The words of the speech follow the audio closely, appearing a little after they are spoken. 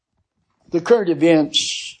The current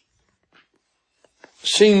events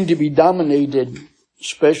seem to be dominated,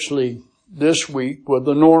 especially this week, with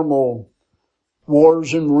the normal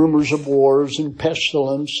wars and rumors of wars and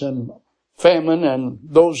pestilence and famine and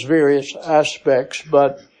those various aspects.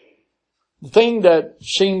 But the thing that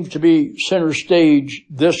seems to be center stage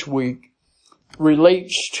this week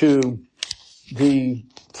relates to the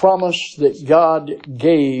promise that God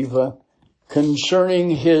gave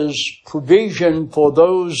concerning His provision for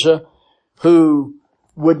those who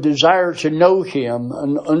would desire to know Him,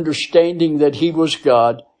 an understanding that He was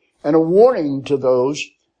God, and a warning to those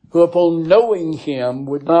who upon knowing Him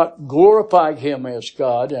would not glorify Him as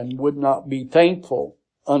God and would not be thankful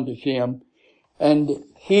unto Him. And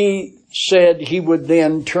He said He would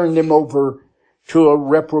then turn them over to a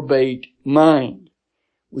reprobate mind.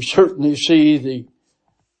 We certainly see the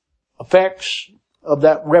effects of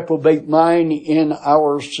that reprobate mind in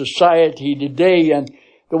our society today, and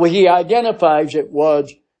the way He identifies it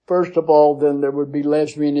was, first of all, then there would be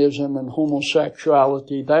lesbianism and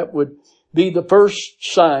homosexuality. That would be the first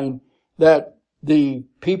sign that the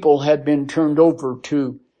people had been turned over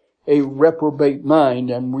to a reprobate mind,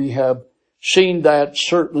 and we have seen that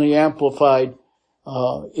certainly amplified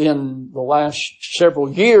in the last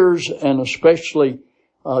several years, and especially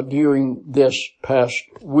during this past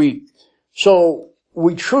week. So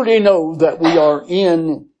we truly know that we are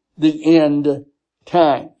in the end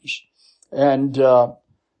times, and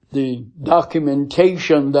the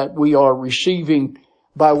documentation that we are receiving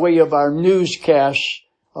by way of our newscasts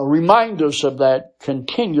remind us of that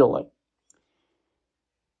continually.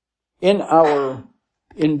 In our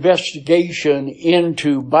investigation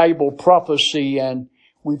into Bible prophecy, and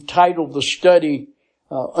we've titled the study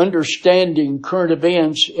Understanding Current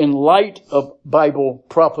Events in Light of Bible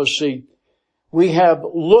Prophecy, we have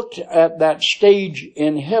looked at that stage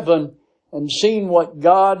in heaven and seen what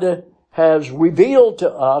God has revealed to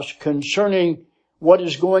us concerning what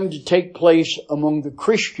is going to take place among the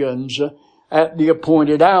Christians at the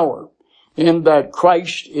appointed hour, in that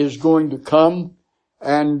Christ is going to come,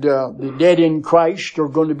 and the dead in Christ are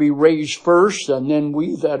going to be raised first, and then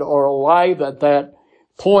we that are alive at that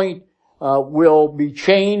point will be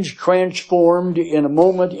changed, transformed in a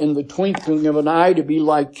moment, in the twinkling of an eye, to be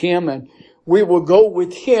like Him, and we will go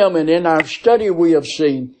with Him. And in our study we have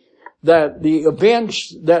seen that the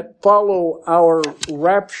events that follow our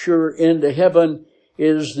rapture into heaven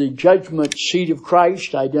is the judgment seat of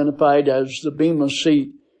Christ, identified as the Bema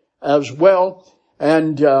seat as well,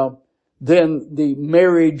 and then the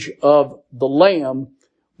marriage of the Lamb,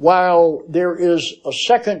 while there is a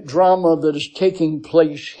second drama that is taking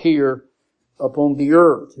place here upon the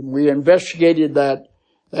earth. And we investigated that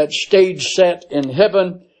stage set in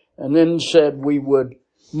heaven, and then said we would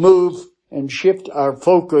move and shift our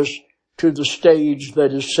focus to the stage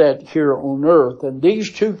that is set here on earth. And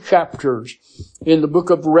these two chapters in the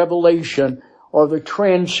book of Revelation are the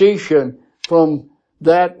transition from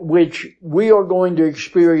that which we are going to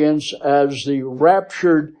experience as the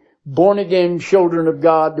raptured, born-again children of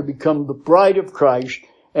God, to become the bride of Christ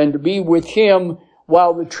and to be with Him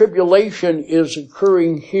while the tribulation is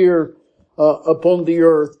occurring here upon the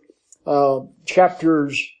earth.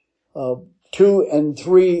 Chapters 2 and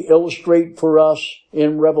 3 illustrate for us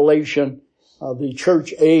in Revelation the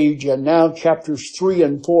church age, and now chapters 3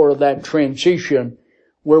 and 4 of that transition,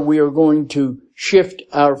 where we are going to shift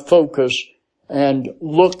our focus and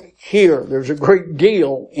look here. There's a great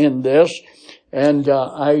deal in this, and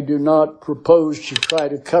I do not propose to try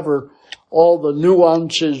to cover all the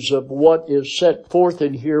nuances of what is set forth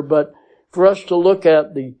in here, but for us to look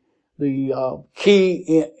at the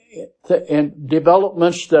key and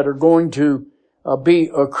developments that are going to be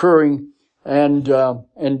occurring, and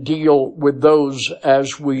deal with those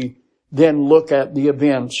as we then look at the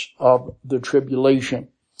events of the tribulation.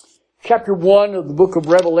 Chapter 1 of the book of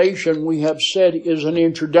Revelation, we have said, is an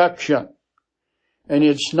introduction. And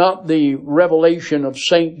it's not the revelation of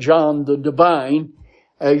St. John the Divine,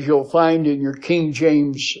 as you'll find in your King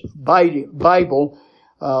James Bible.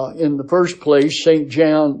 In the first place, St.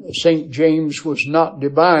 James was not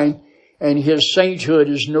divine, and his sainthood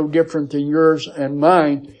is no different than yours and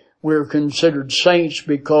mine. We're considered saints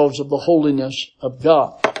because of the holiness of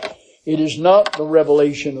God. It is not the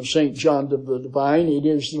revelation of St. John the Divine. It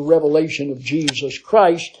is the revelation of Jesus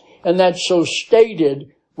Christ, and that's so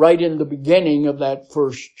stated right in the beginning of that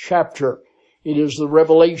first chapter. It is the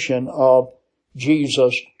revelation of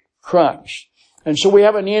Jesus Christ. And so we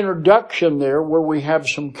have an introduction there where we have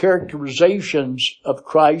some characterizations of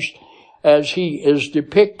Christ as He is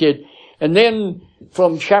depicted. And then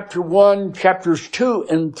from chapter 1, chapters 2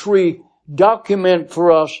 and 3 document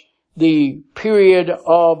for us the period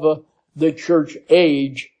of the church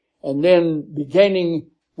age. And then beginning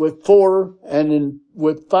with 4 and then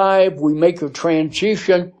with 5, we make a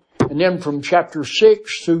transition. And then from chapter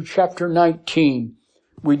 6 through chapter 19,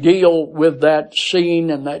 we deal with that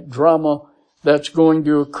scene and that drama that's going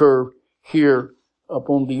to occur here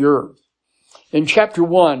upon the earth. In chapter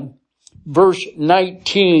 1, verse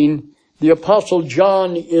 19, the Apostle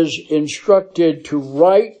John is instructed to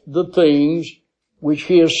write the things which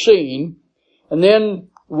he has seen, and then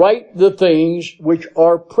write the things which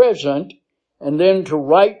are present, and then to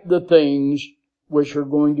write the things which are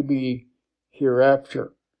going to be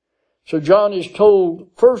hereafter. So John is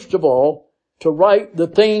told, first of all, to write the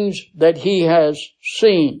things that he has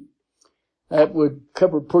seen. That would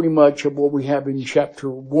cover pretty much of what we have in chapter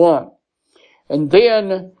 1. And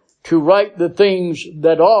then to write the things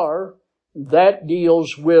that are, that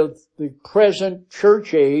deals with the present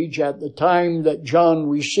church age at the time that John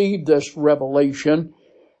received this revelation,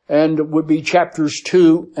 and would be chapters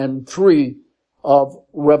 2 and 3 of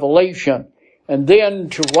Revelation. And then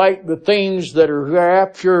to write the things that are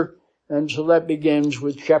hereafter, and so that begins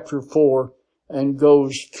with chapter 4 and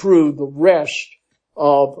goes through the rest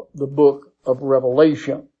of the book of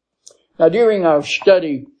Revelation. Now, during our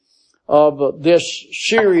study of this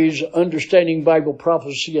series, Understanding Bible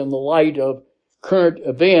Prophecy in the Light of Current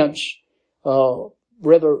Events,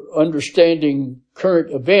 understanding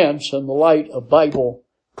current events in the light of Bible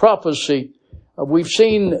prophecy, we've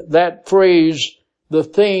seen that phrase, the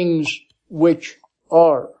things which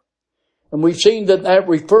are. And we've seen that that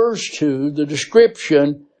refers to the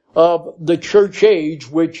description of the church age,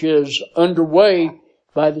 which is underway.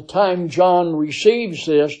 By the time John receives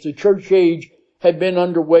this, the church age had been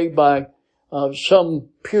underway by some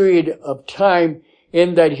period of time,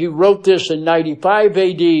 in that he wrote this in 95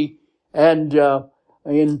 AD, and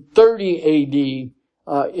in 30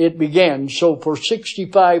 AD it began. So for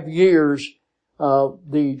 65 years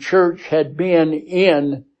the church had been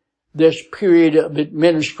in this period of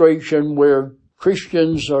administration where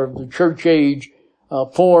Christians or the church age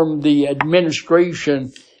formed the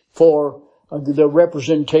administration for the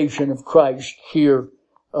representation of Christ here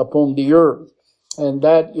upon the earth. And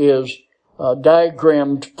that is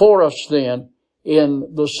diagrammed for us then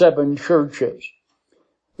in the 7 churches.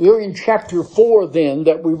 Here in chapter 4 then,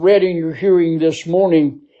 that we read in your hearing this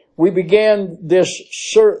morning, we began this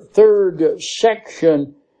third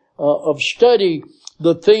section of study,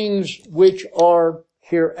 the things which are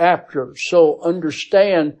hereafter. So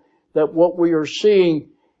understand that what we are seeing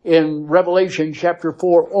in Revelation chapter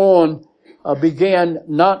 4 on began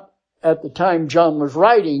not at the time John was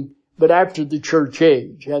writing, but after the church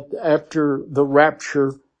age, after the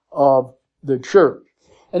rapture of the church.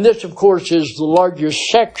 And this, of course, is the largest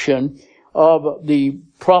section of the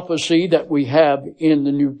prophecy that we have in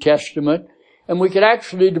the New Testament. And we could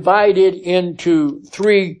actually divide it into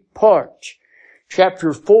 3 parts.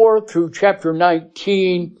 Chapter 4 through chapter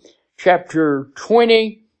 19, chapter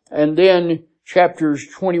 20, and then chapters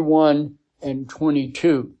 21 and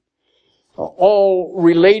 22. All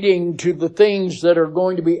relating to the things that are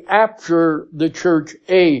going to be after the church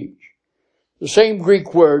age. The same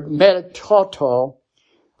Greek word, metatato,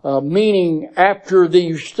 meaning after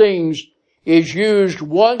these things, is used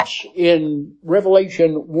once in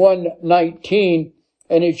Revelation 1:19,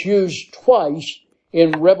 and it's used twice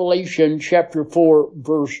in Revelation chapter 4,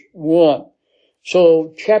 verse 1.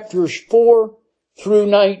 So chapters 4 through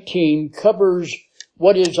 19 covers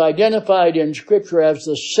what is identified in Scripture as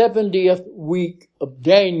the 70th week of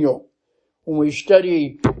Daniel. When we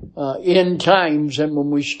study end times and when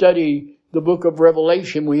we study the book of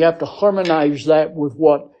Revelation, we have to harmonize that with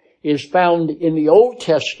what is found in the Old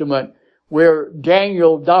Testament, where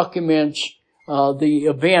Daniel documents the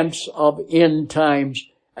events of end times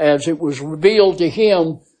as it was revealed to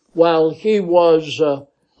him while he was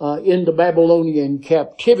in the Babylonian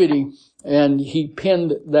captivity, and he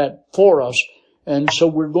penned that for us. And so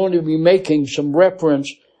we're going to be making some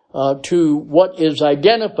reference to what is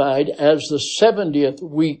identified as the 70th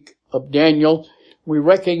week of Daniel. We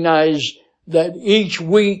recognize that each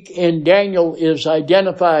week in Daniel is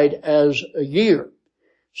identified as a year.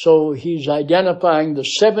 So he's identifying the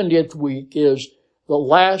 70th week is the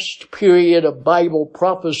last period of Bible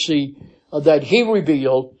prophecy that he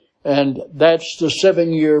revealed, and that's the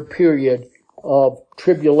 7-year period of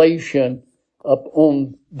tribulation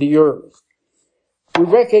upon the earth. We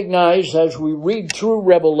recognize as we read through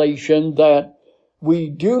Revelation that we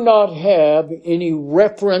do not have any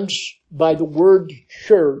reference by the word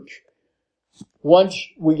church once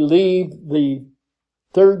we leave the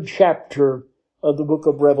 3rd chapter of the book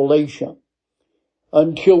of Revelation.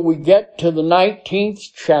 Until we get to the 19th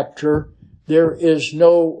chapter, there is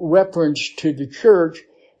no reference to the church.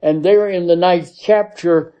 And there in the 9th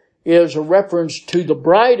chapter is a reference to the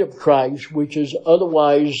bride of Christ, which is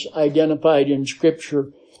otherwise identified in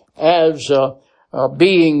Scripture as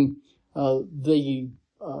being the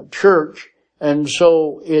church. And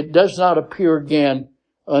so it does not appear again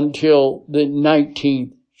until the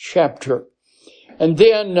 19th chapter. And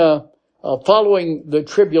then following the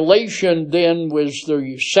tribulation then was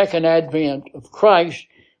the second advent of Christ,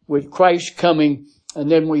 with Christ coming,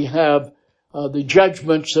 and then we have the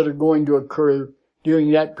judgments that are going to occur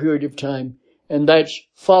during that period of time. And that's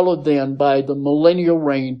followed then by the millennial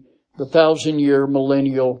reign, the 1,000-year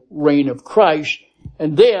millennial reign of Christ.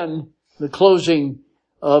 And then the closing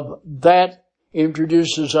of that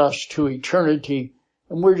introduces us to eternity.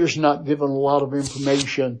 And we're just not given a lot of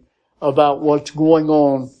information about what's going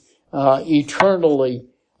on eternally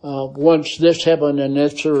once this heaven and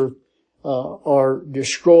this earth are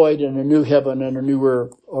destroyed and a new heaven and a new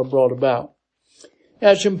earth are brought about.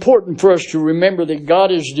 Now, it's important for us to remember that God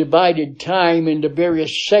has divided time into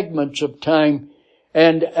various segments of time,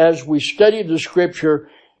 and as we study the Scripture,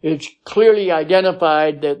 it's clearly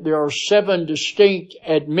identified that there are 7 distinct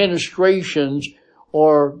administrations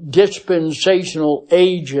or dispensational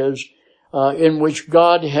ages in which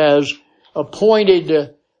God has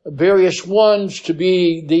appointed various ones to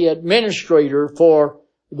be the administrator for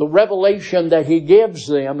the revelation that He gives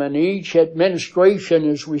them, and each administration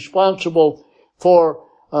is responsible for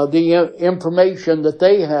the information that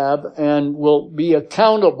they have and will be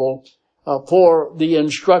accountable for the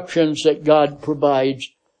instructions that God provides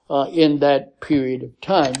in that period of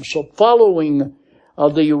time. So following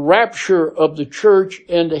the rapture of the church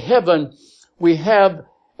into heaven, we have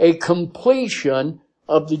a completion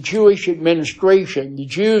of the Jewish administration. The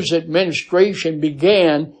Jews' administration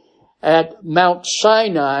began at Mount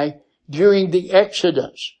Sinai during the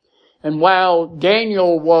Exodus. And while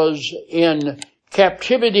Daniel was in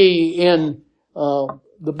captivity in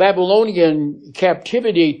the Babylonian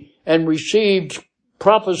captivity and received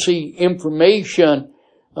prophecy information,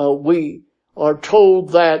 we are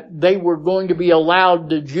told that they were going to be allowed,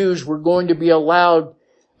 the Jews were going to be allowed,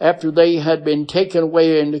 after they had been taken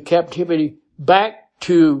away into captivity, back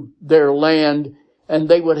to their land, and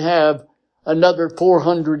they would have another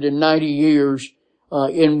 490 years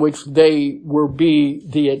in which they will be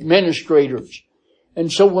the administrators.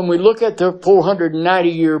 And so when we look at the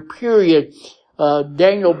 490-year period,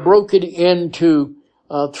 Daniel broke it into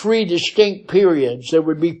 3 distinct periods. There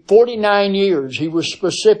would be 49 years. He was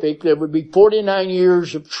specific. There would be 49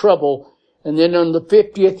 years of trouble, and then on the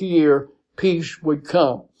 50th year, peace would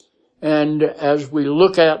come. And as we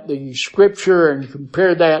look at the Scripture and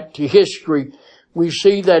compare that to history, we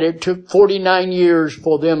see that it took 49 years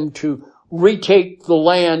for them to retake the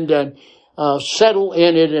land and settle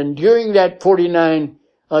in it. And during that 49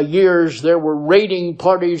 years, there were raiding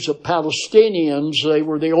parties of Palestinians. They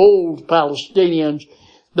were the old Palestinians,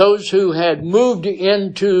 those who had moved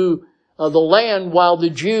into the land while the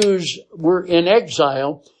Jews were in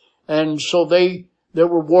exile. And so there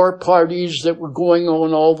were war parties that were going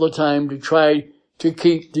on all the time to try to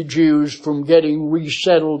keep the Jews from getting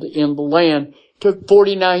resettled in the land. It took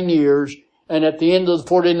 49 years, and at the end of the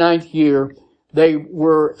 49th year, they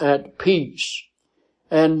were at peace.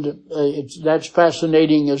 And that's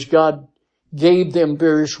fascinating, as God gave them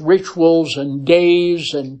various rituals and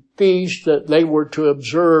days and feasts that they were to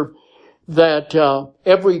observe, that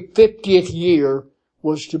every 50th year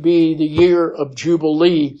was to be the year of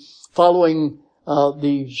Jubilee. Following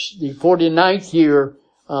the 49th year,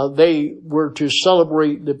 they were to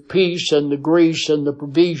celebrate the peace and the grace and the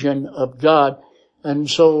provision of God. And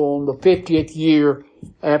so on the 50th year,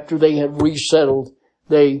 after they had resettled,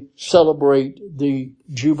 they celebrate the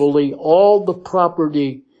Jubilee. All the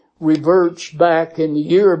property reverts back in the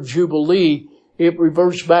year of Jubilee. It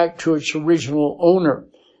reverts back to its original owner.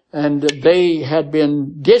 And they had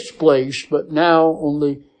been displaced, but now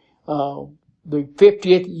on the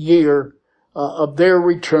 50th year of their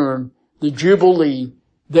return, the Jubilee,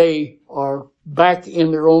 they are back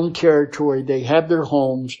in their own territory. They have their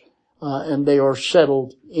homes, and they are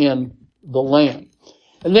settled in the land.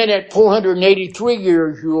 And then at 483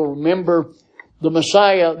 years, you'll remember the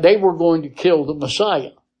Messiah, they were going to kill the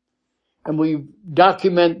Messiah. And we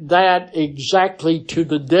document that exactly to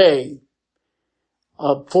the day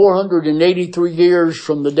of 483 years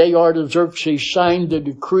from the day Artaxerxes signed the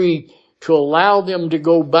decree to allow them to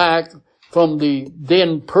go back from the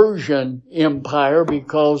then Persian Empire,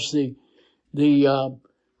 because the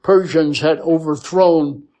Persians had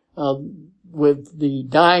overthrown with the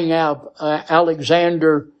dying out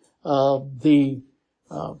Alexander, the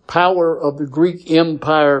power of the Greek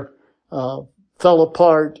Empire fell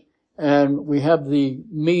apart, and we have the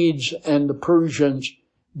Medes and the Persians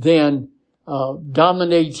then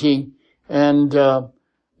dominating, and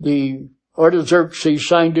the Artaxerxes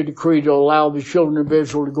signed a decree to allow the children of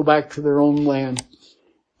Israel to go back to their own land.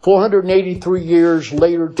 483 years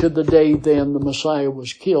later to the day then the Messiah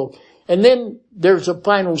was killed. And then there's a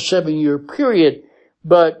final 7-year period,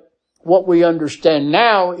 but what we understand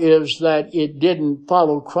now is that it didn't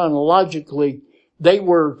follow chronologically. They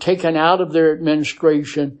were taken out of their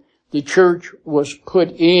administration. The church was put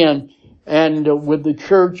in, and with the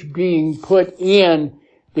church being put in,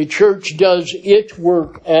 the church does its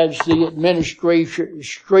work as the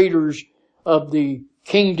administrators of the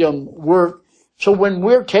kingdom work. So when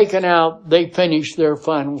we're taken out, they finish their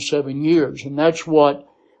final 7 years. And that's what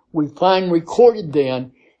we find recorded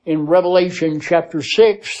then in Revelation chapter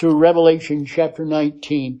 6 through Revelation chapter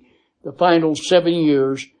 19, the final 7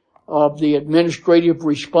 years of the administrative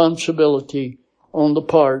responsibility on the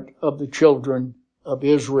part of the children of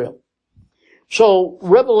Israel. So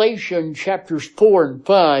Revelation chapters 4 and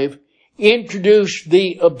 5 introduce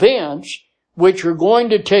the events which are going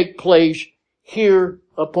to take place here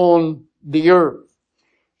upon the earth.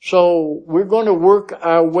 So we're going to work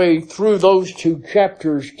our way through those 2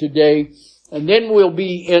 chapters today, and then we'll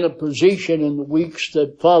be in a position in the weeks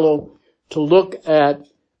that follow to look at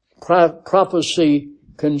prophecy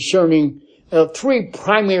concerning 3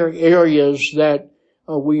 primary areas that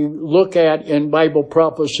we look at in Bible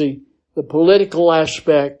prophecy: the political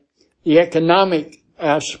aspect, the economic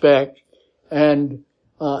aspect, and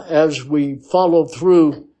as we follow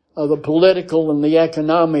through the political and the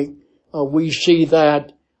economic, we see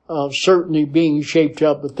that certainly being shaped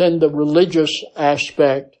up. But then the religious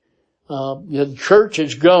aspect, the church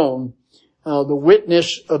is gone. The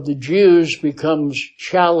witness of the Jews becomes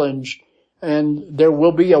challenged, and there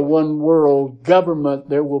will be a one world government,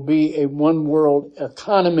 there will be a one world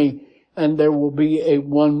economy, and there will be a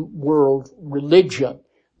one world religion.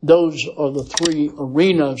 Those are the 3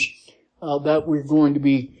 arenas that we're going to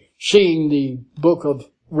be seeing the book of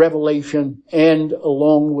Revelation, and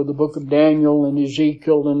along with the book of Daniel and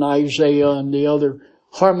Ezekiel and Isaiah and the other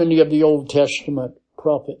harmony of the Old Testament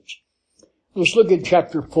prophets. Let's look at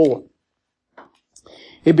chapter 4.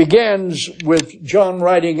 It begins with John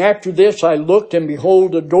writing, "After this I looked, and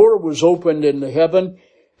behold, a door was opened in the heaven,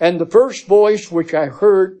 and the first voice which I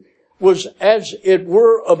heard was as it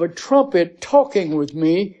were of a trumpet talking with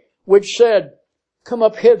me, which said, Come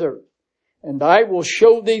up hither, and I will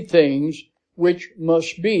show thee things which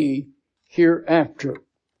must be hereafter."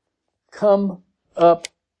 Come up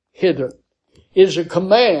hither is a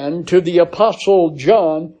command to the Apostle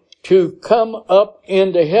John to come up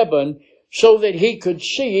into heaven so that he could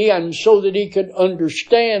see and so that he could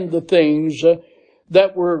understand the things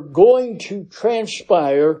that were going to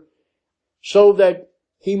transpire, so that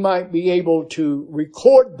he might be able to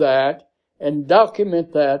record that and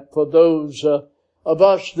document that for those of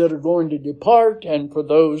us that are going to depart and for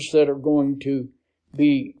those that are going to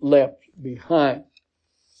be left behind.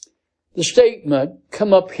 The statement,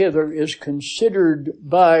 "Come up hither," is considered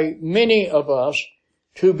by many of us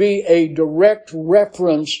to be a direct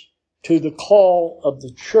reference to the call of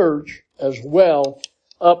the church as well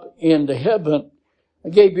up into heaven. I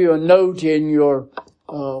gave you a note in your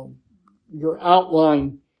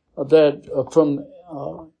outline that from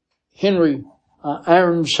Henry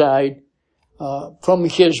Ironside, from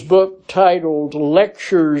his book titled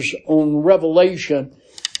Lectures on Revelation.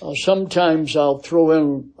 Sometimes I'll throw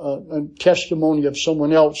in a testimony of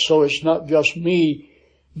someone else, so it's not just me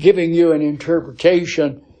giving you an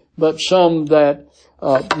interpretation, but some that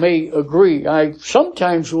may agree. I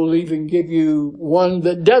sometimes will even give you one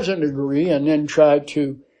that doesn't agree and then try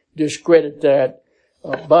to discredit that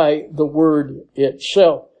by the word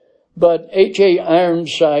itself. But H.A.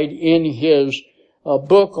 Ironside, in his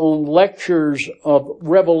book on Lectures of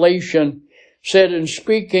Revelation, said in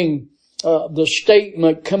speaking the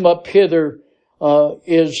statement, "Come up hither,"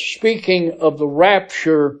 is speaking of the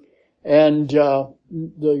rapture, and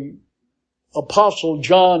the Apostle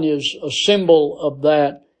John is a symbol of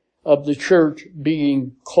that, of the church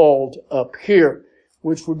being called up here,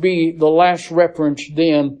 which would be the last reference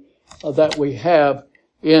then that we have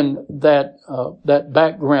in that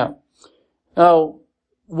background. Now,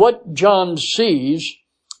 what John sees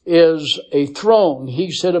is a throne.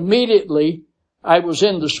 He said, "Immediately I was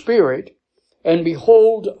in the Spirit, and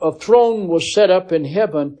behold, a throne was set up in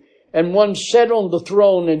heaven, and one sat on the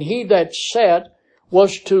throne, and he that sat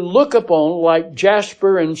was to look upon like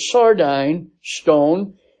jasper and sardine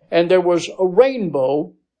stone, and there was a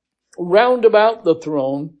rainbow round about the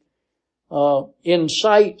throne, in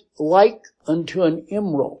sight like unto an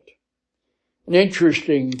emerald." an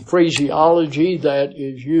interesting phraseology that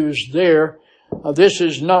is used there. This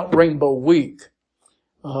is not Rainbow Week.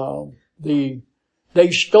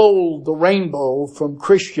 They stole the rainbow from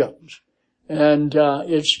Christians, and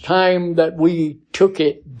it's time that we took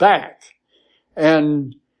it back.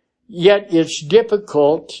 And yet it's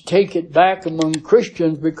difficult to take it back among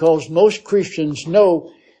Christians because most Christians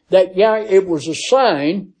know that, it was a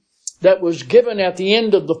sign that was given at the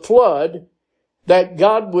end of the flood that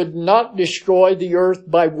God would not destroy the earth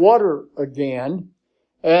by water again.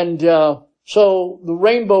 And so the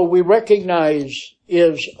rainbow we recognize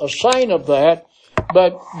is a sign of that,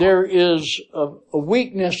 but there is a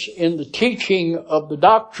weakness in the teaching of the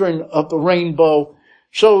doctrine of the rainbow,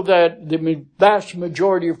 so that the vast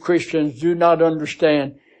majority of Christians do not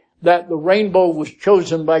understand that the rainbow was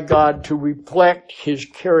chosen by God to reflect His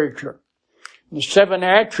character. The 7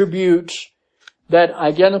 attributes that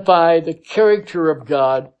identify the character of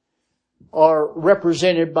God are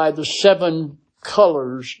represented by the 7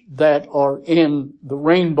 colors that are in the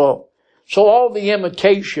rainbow. So all the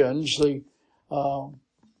imitations, the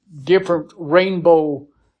different rainbow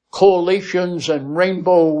coalitions and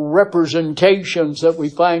rainbow representations that we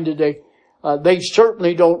find today, they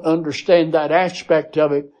certainly don't understand that aspect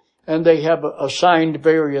of it, and they have assigned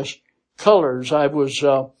various colors. I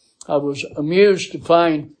was amused to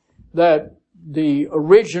find that the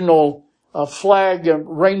original flag,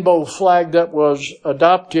 rainbow flag that was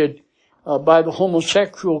adopted by the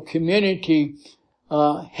homosexual community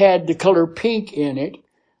had the color pink in it,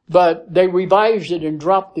 but they revised it and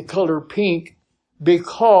dropped the color pink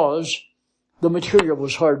because the material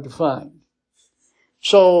was hard to find.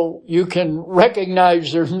 So you can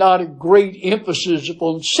recognize there's not a great emphasis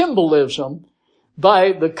upon symbolism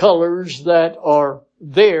by the colors that are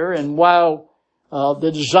there. And while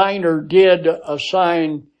the designer did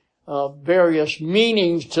assign various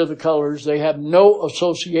meanings to the colors, they have no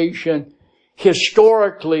association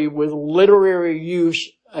historically with literary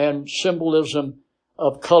use and symbolism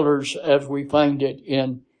of colors as we find it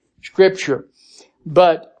in Scripture.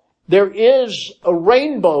 But there is a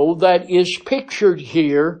rainbow that is pictured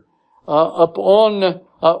here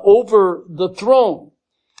over the throne.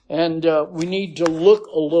 And we need to look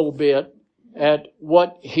a little bit at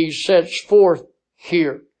what he sets forth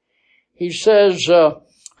here. He says,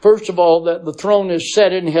 first of all, that the throne is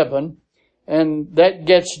set in heaven, and that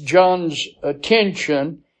gets John's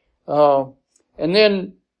attention. And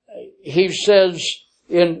then he says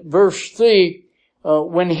in verse 3,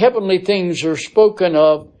 when heavenly things are spoken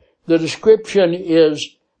of, the description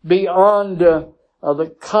is beyond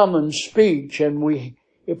the common speech. And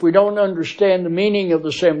if we don't understand the meaning of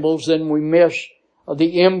the symbols, then we miss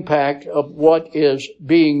the impact of what is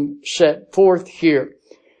being set forth here.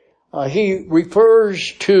 He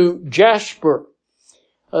refers to jasper.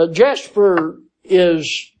 Jasper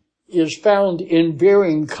is found in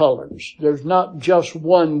varying colors. There's not just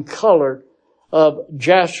one color of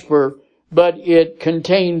jasper, but it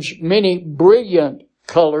contains many brilliant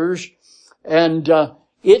colors, and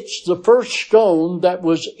it's the first stone that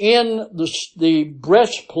was in the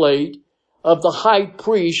breastplate of the high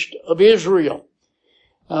priest of Israel.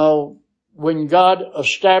 When God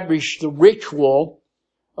established the ritual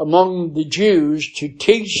among the Jews to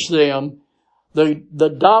teach them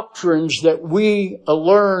the doctrines that we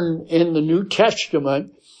learn in the New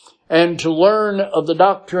Testament, and to learn of the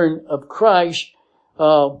doctrine of Christ,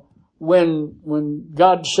 when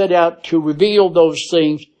God set out to reveal those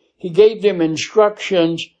things, He gave them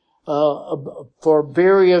instructions for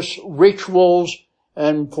various rituals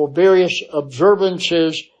and for various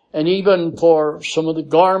observances, and even for some of the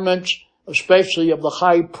garments, especially of the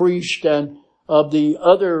high priest and of the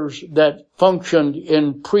others that functioned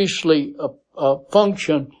in priestly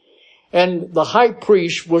function. And the high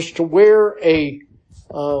priest was to wear a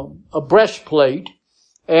breastplate,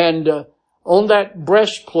 and on that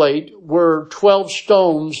breastplate were 12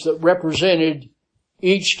 stones that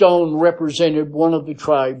each stone represented one of the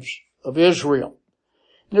tribes of Israel.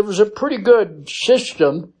 And it was a pretty good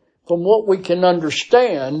system from what we can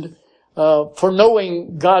understand for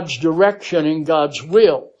knowing God's direction and God's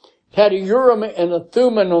will. It had a Urim and a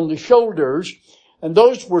Thummim on the shoulders, and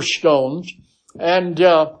those were stones. And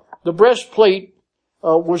the breastplate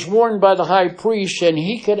was worn by the high priest, and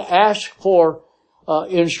he could ask for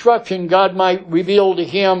instruction God might reveal to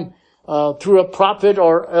him through a prophet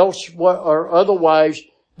or otherwise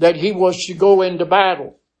that he was to go into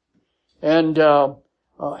battle. And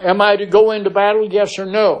am I to go into battle, yes or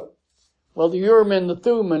no? Well, the Urim and the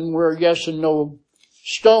Thummim were yes and no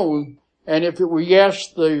stone, and if it were yes,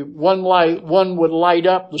 the one would light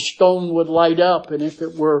up, the stone would light up, and if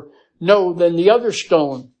it were no, then the other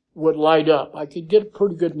stone would light up. I could get a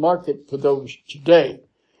pretty good market for those today,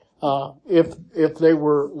 if they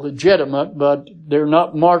were legitimate, but they're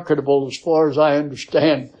not marketable as far as I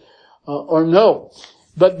understand, or know.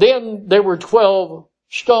 But then there were 12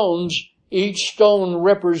 stones, each stone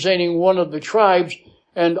representing one of the tribes.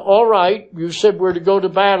 And all right, you said we're to go to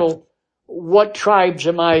battle. What tribes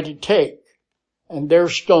am I to take? And their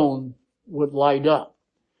stone would light up.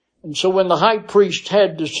 And so when the high priest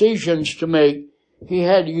had decisions to make, he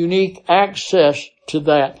had unique access to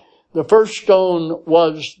that. The first stone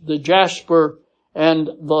was the jasper, and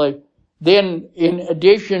then in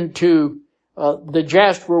addition to the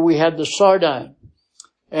jasper, we had the sardine.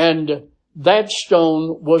 And that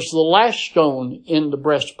stone was the last stone in the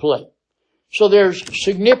breastplate. So there's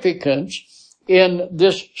significance in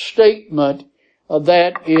this statement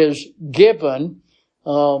that is given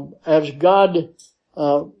as God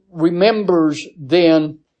remembers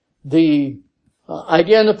then the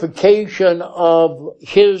identification of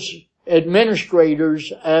his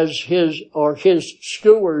administrators as his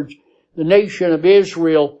stewards, the nation of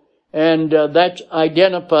Israel, and that's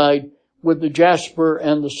identified with the jasper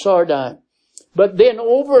and the sardine. But then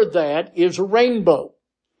over that is a rainbow,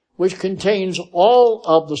 which contains all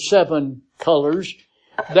of the 7 colors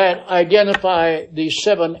that identify the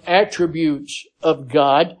 7 attributes of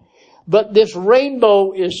God. But this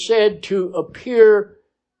rainbow is said to appear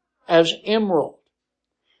as emerald.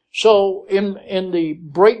 So in the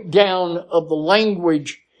breakdown of the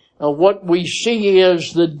language, what we see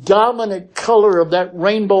is the dominant color of that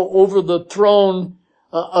rainbow over the throne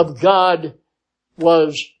of God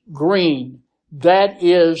was green. That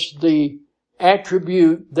is the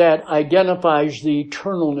attribute that identifies the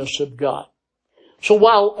eternalness of God. So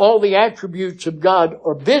while all the attributes of God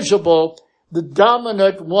are visible, the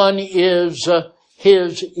dominant one is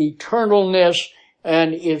his eternalness,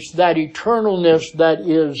 and it's that eternalness that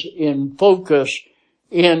is in focus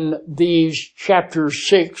in these chapters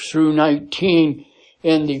 6 through 19,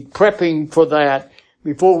 in the prepping for that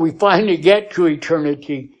before we finally get to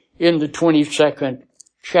eternity in the 22nd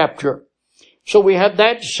chapter. So we have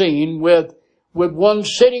that scene with one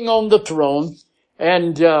sitting on the throne,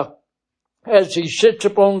 and as he sits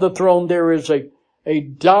upon the throne, there is a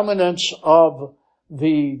dominance of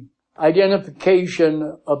the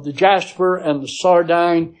identification of the jasper and the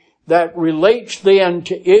sardine that relates then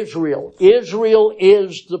to Israel. Israel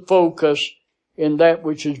is the focus in that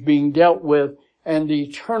which is being dealt with, and the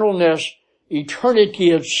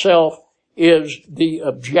eternity itself is the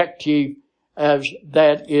objective as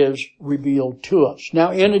that is revealed to us.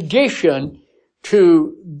 Now, in addition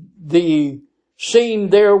to the scene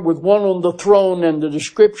there with one on the throne and the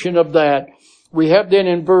description of that, we have then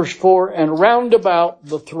in verse 4, and round about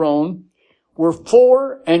the throne were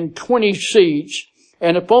 24 seats,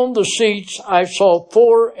 and upon the seats I saw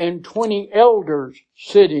 24 elders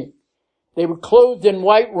sitting. They were clothed in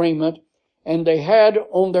white raiment, and they had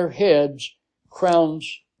on their heads crowns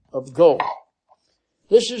of gold.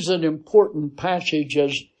 This is an important passage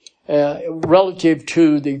as relative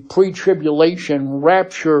to the pre-tribulation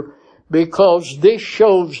rapture, because this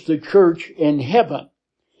shows the church in heaven.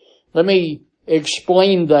 Let me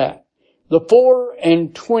explain that. The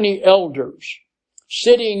 24 elders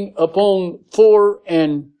sitting upon 24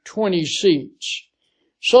 seats.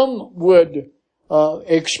 Some would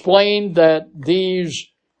explain that these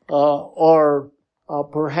are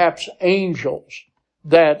perhaps angels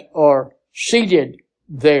that are seated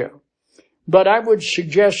there. But I would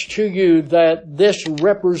suggest to you that this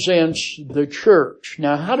represents the church.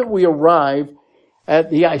 Now, how do we arrive at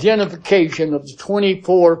the identification of the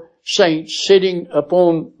 24 saints sitting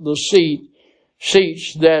upon the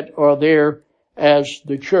seats that are there as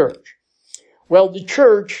the church? Well, the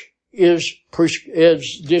church is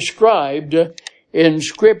described in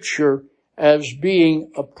Scripture as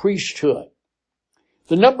being a priesthood.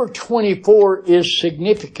 The number 24 is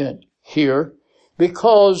significant here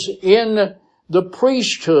because in the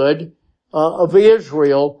priesthood of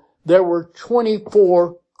Israel, there were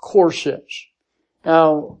 24 courses.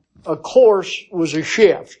 Now, a course was a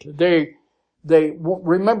shift. They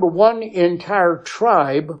remember, one entire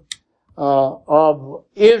tribe of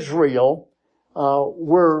Israel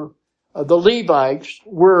were the Levites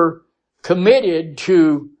were committed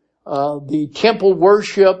to the temple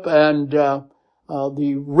worship and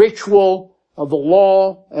the ritual of the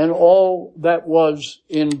law and all that was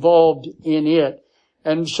involved in it.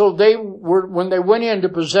 And so they were, when they went in to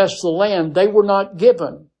possess the land, they were not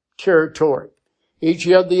given territory. Each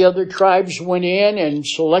of the other tribes went in and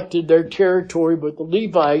selected their territory, but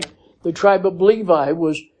the tribe of Levi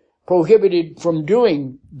was prohibited from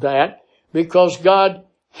doing that because God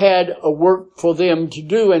had a work for them to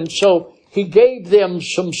do, and so he gave them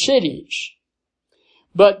some cities.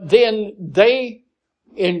 But then they,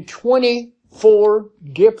 in 24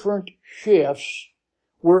 different shifts,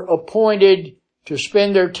 were appointed to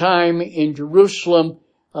spend their time in Jerusalem,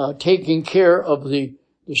 taking care of the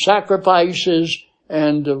sacrifices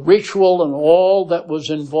and the ritual and all that was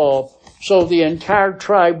involved. So the entire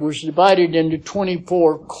tribe was divided into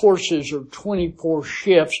 24 courses or 24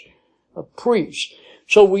 shifts of priests.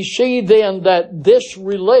 So we see then that this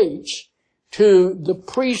relates to the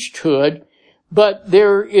priesthood, but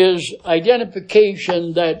there is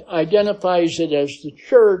identification that identifies it as the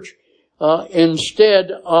church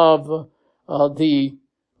instead of the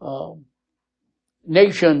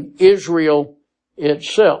nation Israel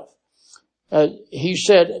itself. He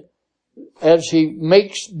said, as he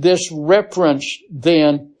makes this reference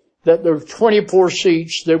then, that there were 24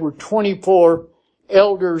 seats, there were 24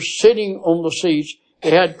 elders sitting on the seats.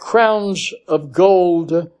 They had crowns of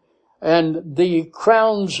gold, and the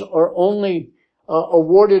crowns are only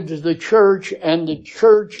awarded to the church, and the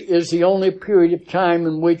church is the only period of time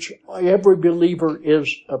in which every believer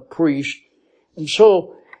is a priest. And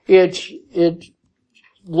so it's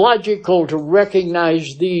logical to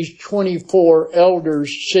recognize these 24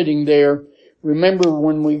 elders sitting there. Remember,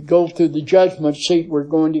 when we go through the judgment seat, we're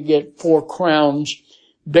going to get 4 crowns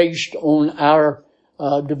based on our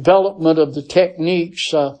development of the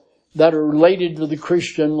techniques that are related to the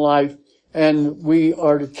Christian life, and we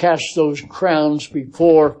are to cast those crowns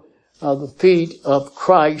before the feet of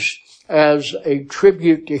Christ as a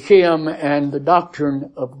tribute to Him and the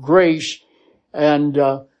doctrine of grace. And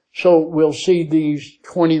so we'll see these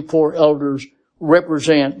 24 elders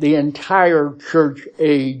represent the entire church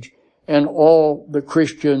age and all the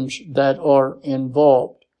Christians that are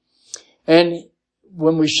involved. And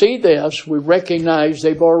when we see this, we recognize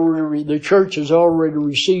the church has already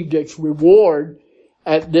received its reward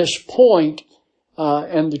at this point,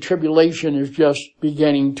 and the tribulation is just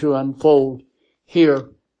beginning to unfold here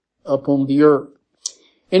upon the earth.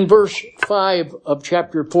 In verse 5 of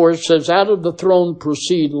chapter 4, it says, "Out of the throne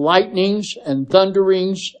proceed lightnings and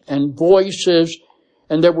thunderings and voices,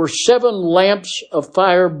 and there were 7 lamps of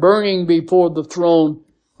fire burning before the throne,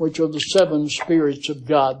 which are the 7 spirits of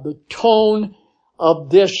God." The tone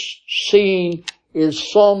of this scene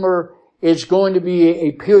is somber. It's going to be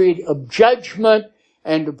a period of judgment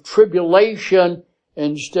and of tribulation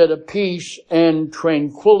instead of peace and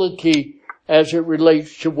tranquility as it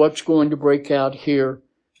relates to what's going to break out here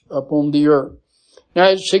upon the earth. Now,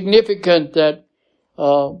 it's significant that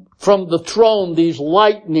from the throne, these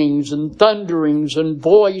lightnings and thunderings and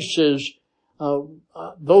voices,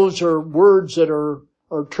 those are words that are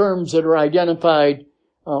terms that are identified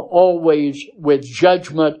always with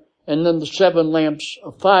judgment, and then the 7 lamps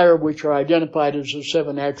of fire, which are identified as the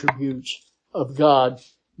 7 attributes of God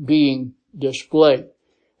being displayed.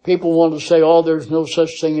 People want to say, oh, there's no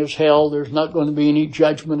such thing as hell. There's not going to be any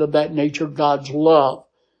judgment of that nature. God's love.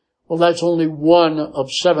 Well, that's only one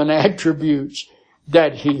of 7 attributes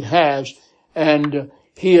that He has. And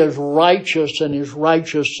He is righteous, and His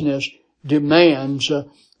righteousness demands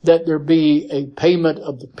that there be a payment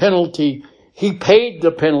of the penalty. He paid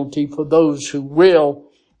the penalty for those who will,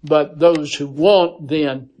 but those who won't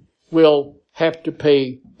then will have to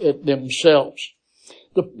pay it themselves.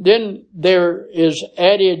 Then there is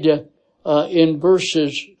added in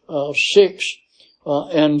verses 6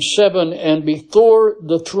 and 7, "And before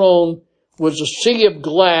the throne was a sea of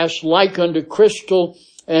glass like unto crystal,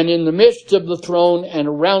 and in the midst of the throne and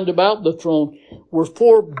around about the throne were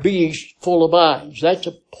 4 beasts full of eyes." That's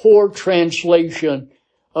a poor translation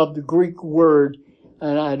of the Greek word,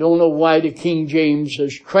 and I don't know why the King James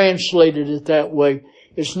has translated it that way.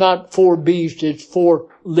 It's not 4 beasts, it's 4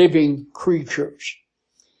 living creatures.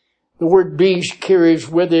 The word beast carries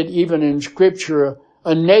with it, even in Scripture,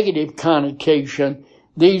 a negative connotation.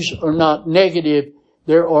 These are not negative.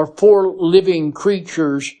 There are 4 living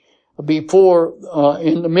creatures before,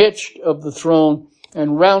 in the midst of the throne,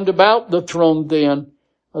 and round about the throne then,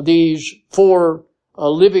 these 4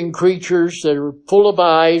 living creatures that are full of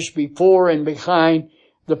eyes before and behind.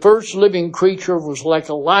 The first living creature was like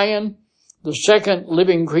a lion, the second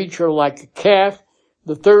living creature like a calf,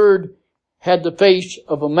 the third had the face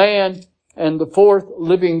of a man, and the fourth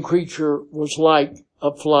living creature was like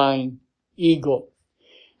a flying eagle.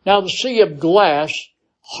 Now the sea of glass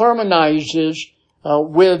harmonizes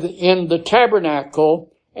within the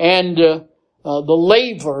tabernacle and the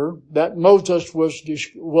laver that Moses was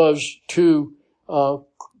to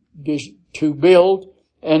build,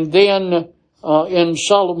 and then in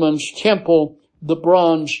Solomon's temple, the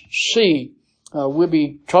bronze sea. We'll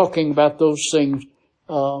be talking about those things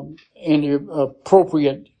in the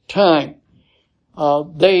appropriate time.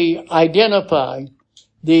 They identify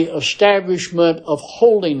the establishment of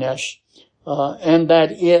holiness, and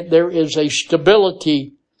that there is a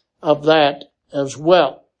stability of that as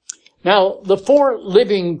well. Now, the four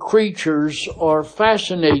living creatures are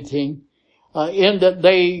fascinating in that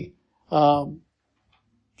they,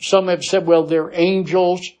 some have said, well, they're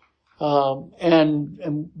angels,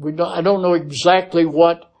 and I don't know exactly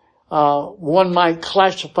what one might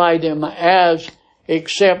classify them as,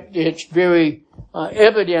 except it's very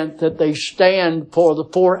evident that they stand for the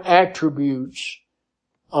four attributes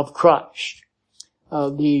of Christ.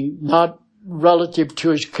 Not relative to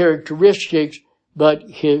his characteristics, but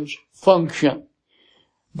his function.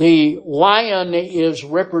 The lion is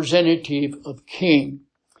representative of king.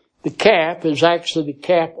 The calf is actually the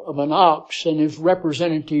calf of an ox and is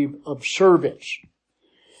representative of service.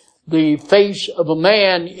 The face of a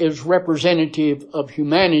man is representative of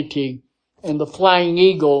humanity, and the flying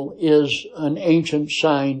eagle is an ancient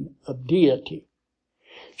sign of deity.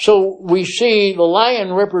 So we see the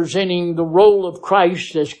lion representing the role of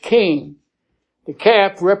Christ as king, the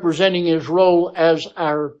calf representing his role as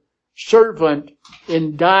our servant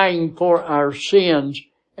in dying for our sins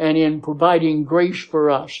and in providing grace for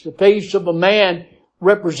us. The face of a man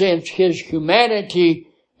represents his humanity,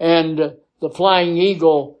 and the flying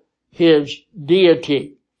eagle his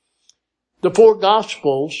deity. The four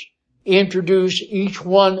Gospels introduce each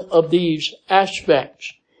one of these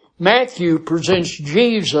aspects. Matthew presents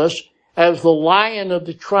Jesus as the Lion of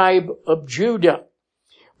the tribe of Judah.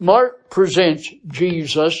 Mark presents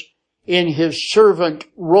Jesus in his servant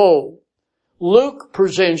role. Luke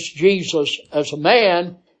presents Jesus as a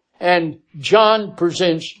man, and John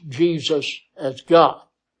presents Jesus as God.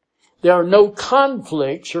 There are no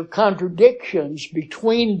conflicts or contradictions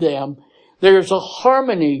between them. There's a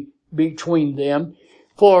harmony between them,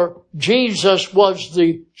 for Jesus was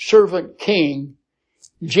the servant king.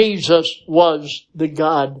 Jesus was the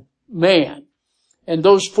God-man. And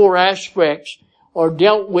those four aspects are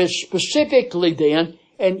dealt with specifically then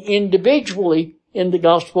and individually in the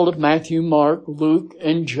Gospel of Matthew, Mark, Luke,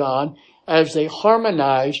 and John as they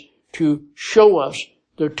harmonize to show us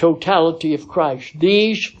the totality of Christ.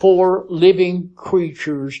 These four living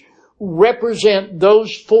creatures represent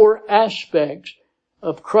those four aspects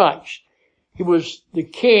of Christ. He was the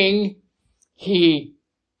king. He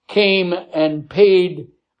came and paid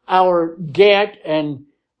our debt and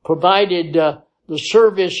provided the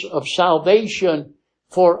service of salvation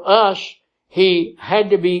for us. He had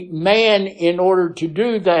to be man in order to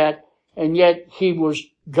do that, and yet he was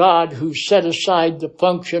God who set aside the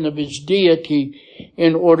function of his deity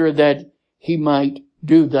in order that he might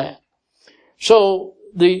do that. So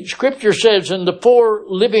the scripture says, and the four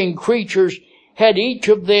living creatures had each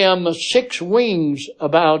of them 6 wings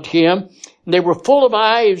about him. They were full of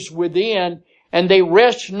eyes within, and they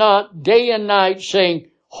rest not day and night, saying,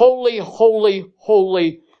 Holy, holy,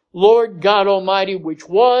 holy, Lord God Almighty, which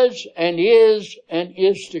was and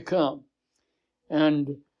is to come.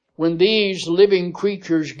 And when these living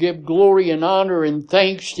creatures give glory and honor and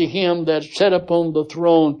thanks to him that sat upon the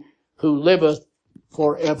throne, who liveth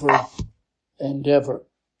forever and ever.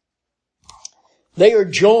 They are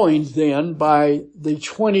joined then by the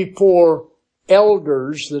 24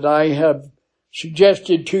 elders that I have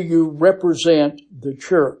suggested to you represent the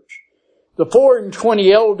church. The 24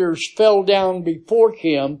 elders fell down before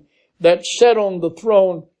him that sat on the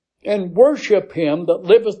throne and worship him that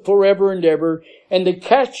liveth forever and ever, and they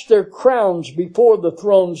cast their crowns before the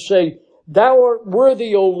throne, saying, Thou art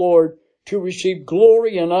worthy, O Lord, to receive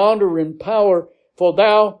glory and honor and power, for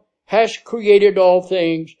thou hast created all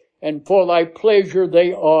things, and for thy pleasure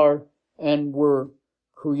they are and were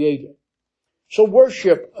created. So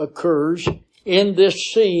worship occurs in this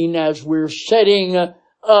scene as we're setting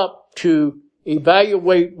up to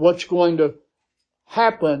evaluate what's going to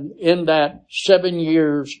happen in that 7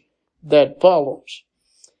 years that follows.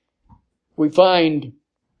 We find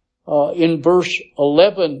in verse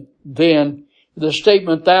 11 then the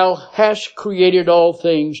statement, Thou hast created all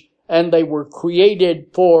things, and they were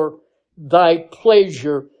created for thy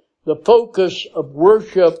pleasure. The focus of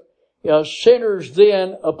worship centers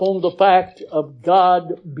then upon the fact of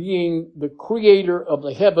God being the creator of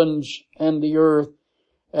the heavens and the earth,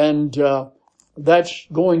 and that's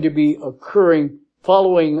going to be occurring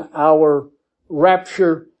following our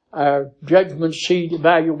rapture, our judgment seat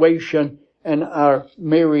evaluation, and our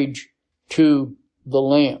marriage to the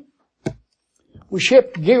Lamb. We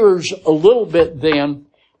shift gears a little bit then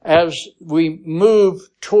as we move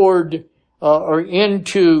toward or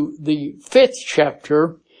into the 5th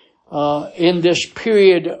chapter in this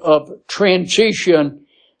period of transition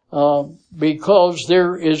because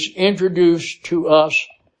there is introduced to us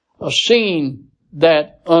a scene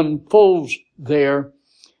that unfolds there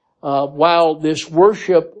while this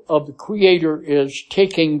worship of the Creator is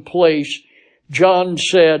taking place. John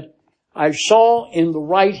said, I saw in the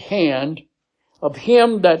right hand of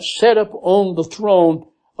him that sat up on the throne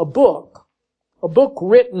a book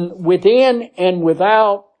written within and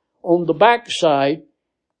without on the backside,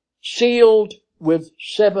 sealed with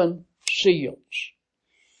 7 seals.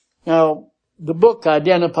 Now, the book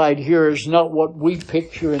identified here is not what we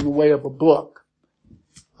picture in the way of a book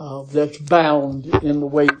that's bound in the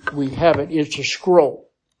way we have it. It's a scroll.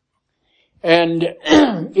 And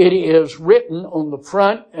it is written on the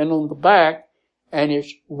front and on the back, and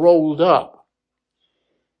it's rolled up.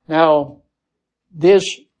 Now, this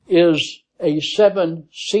is a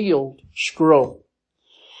 7-sealed scroll.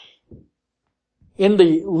 In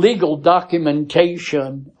the legal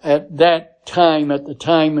documentation at that time, at the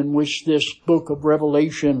time in which this book of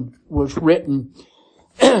Revelation was written,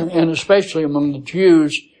 and especially among the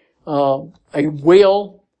Jews, a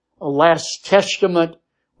will, a last testament,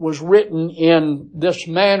 was written in this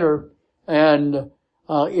manner, and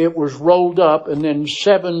it was rolled up, and then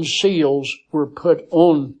 7 seals were put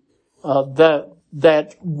on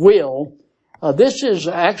that will. This is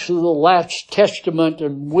actually the last testament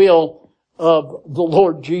and will of the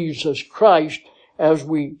Lord Jesus Christ as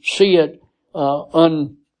we see it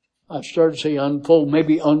I started to say unfold,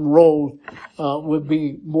 maybe unrolled would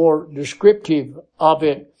be more descriptive of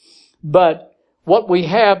it. But what we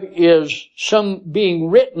have is some being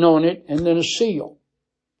written on it and then a seal.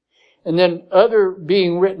 And then other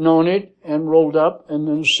being written on it and rolled up and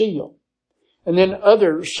then a seal. And then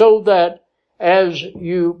other, so that as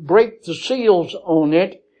you break the seals on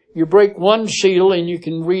it, you break one seal and you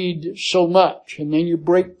can read so much. And then you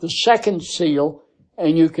break the second seal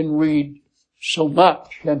and you can read so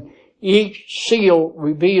much. And each seal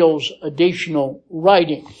reveals additional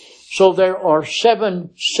writing. So there are 7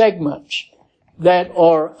 segments that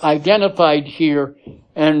are identified here,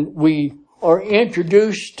 and we are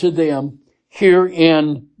introduced to them here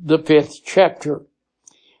in the 5th chapter.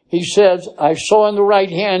 He says, I saw in the right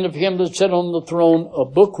hand of him that sat on the throne a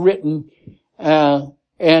book written,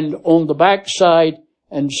 and on the backside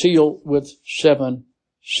and sealed with 7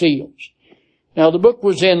 seals. Now the book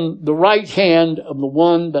was in the right hand of the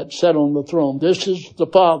one that sat on the throne. This is the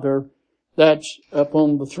Father that's up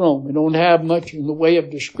on the throne. We don't have much in the way of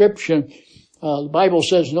description. The Bible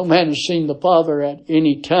says no man has seen the Father at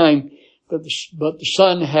any time, but the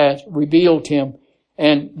Son hath revealed him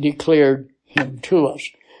and declared him to us.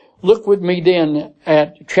 Look with me then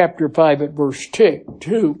at chapter 5 at verse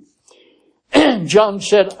 2. John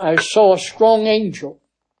said, I saw a strong angel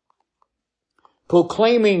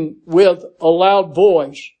proclaiming with a loud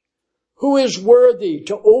voice, who is worthy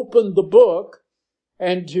to open the book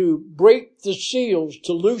and to break the seals,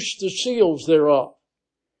 to loose the seals thereof?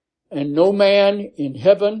 And no man in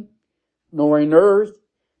heaven, nor in earth,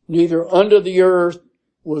 neither under the earth,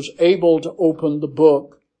 was able to open the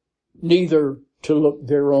book, neither to look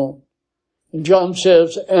thereon. And John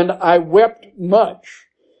says, and I wept much,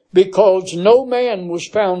 because no man was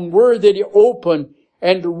found worthy to open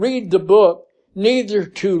and to read the book, neither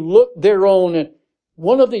to look thereon. And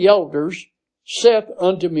one of the elders saith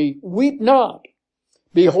unto me, weep not.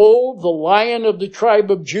 Behold, the Lion of the tribe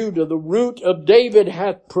of Judah, the root of David,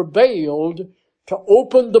 hath prevailed to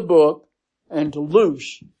open the book and to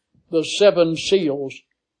loose the 7 seals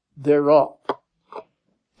thereof.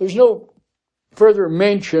 There's no further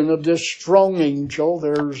mention of this strong angel.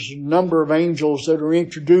 There's a number of angels that are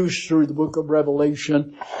introduced through the book of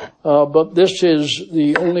Revelation, but this is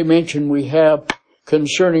the only mention we have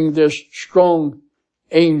concerning this strong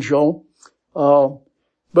angel.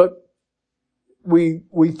 But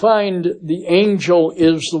we find the angel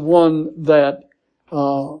is the one that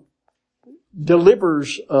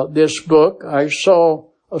delivers this book. I saw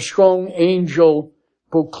a strong angel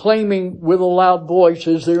proclaiming with a loud voice,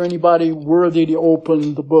 is there anybody worthy to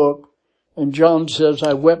open the book? And John says,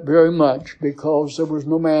 I wept very much, because there was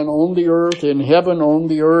no man on the earth, in heaven, on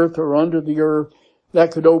the earth, or under the earth,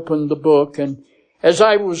 that could open the book. And as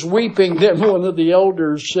I was weeping, then one of the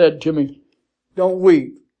elders said to me, don't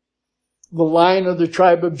weep. The Lion of the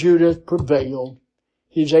tribe of Judah prevailed.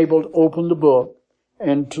 He's able to open the book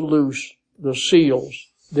and to loose the seals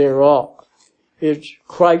thereof. It's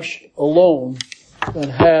Christ alone that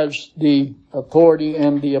has the authority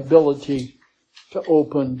and the ability to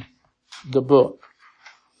open the book.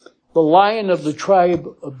 The Lion of the tribe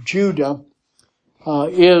of Judah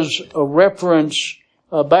is a reference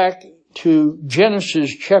back to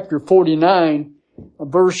Genesis chapter 49,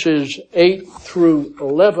 verses 8 through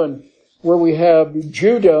 11, where we have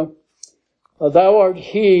Judah, thou art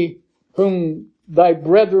he whom thy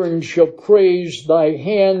brethren shall praise, thy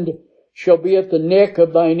hand shall be at the neck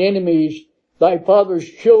of thine enemies, thy father's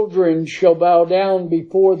children shall bow down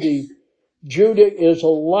before thee. Judah is a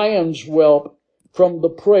lion's whelp from the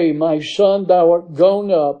prey. My son, thou art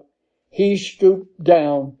gone up. He stooped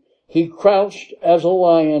down. He crouched as a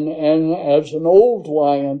lion and as an old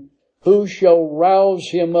lion. Who shall rouse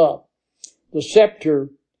him up? The scepter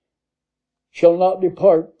shall not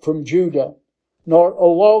depart from Judah, nor a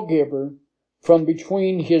lawgiver from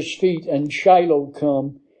between his feet. And Shiloh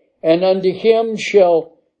come, and unto him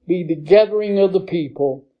shall be the gathering of the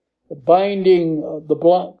people, the binding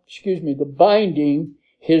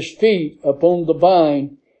his feet upon the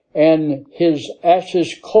vine, and his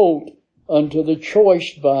ass's colt unto the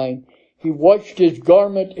choice vine. He washed his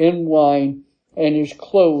garment in wine, and his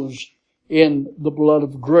clothes in the blood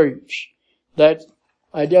of grapes. That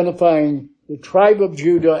identifying the tribe of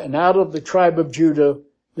Judah, and out of the tribe of Judah,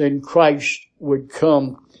 then Christ would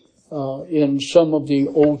come in some of the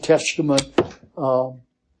Old Testament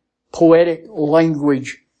poetic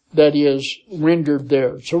language that is rendered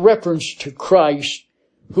there. It's a reference to Christ,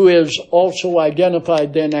 who is also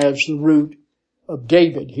identified then as the root of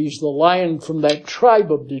David. He's the lion from that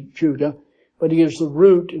tribe of Judah, but he is the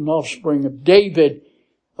root and offspring of David,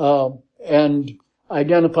 and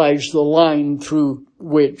identifies the line through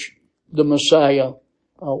which the Messiah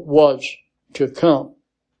was to come.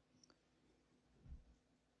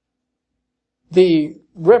 The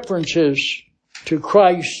references to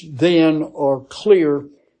Christ then are clear,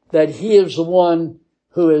 that he is the one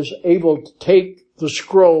who is able to take the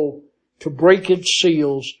scroll, to break its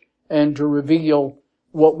seals, and to reveal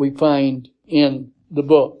what we find in the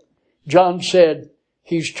book. John said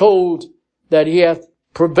he's told that he hath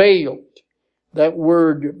prevailed. That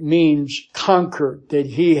word means conquered, that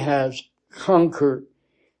he has conquered.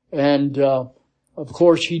 And of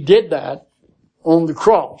course he did that on the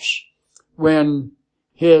cross, when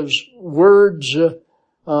his words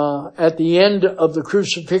at the end of the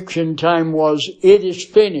crucifixion time was, it is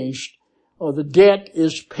finished, or the debt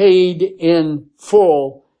is paid in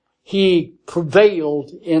full. He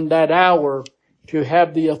prevailed in that hour to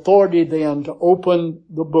have the authority then to open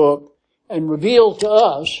the book and reveal to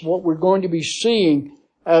us what we're going to be seeing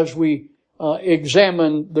as we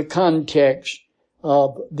examine the context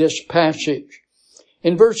of this passage.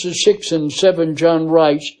 In verses 6 and 7, John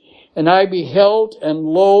writes, and I beheld, and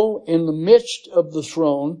lo, in the midst of the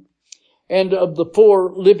throne, and of the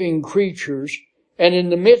 4 living creatures, and in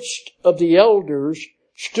the midst of the elders,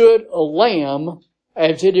 stood a lamb,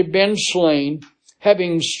 as it had been slain,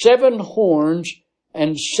 having 7 horns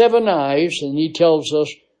and 7 eyes, and he tells us,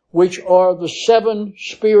 which are the 7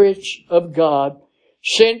 spirits of God,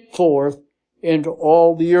 sent forth into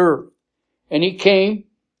all the earth. And he came,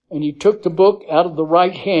 and he took the book out of the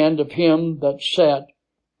right hand of him that sat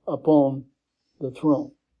upon the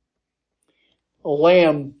throne. A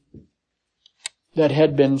lamb that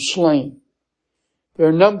had been slain. There are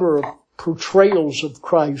a number of portrayals of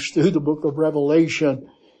Christ through the book of Revelation,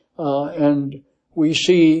 and we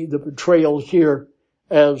see the portrayal here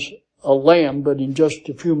as a lamb, but in just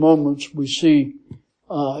a few moments we see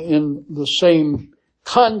in the same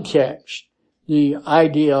context the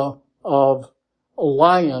idea of a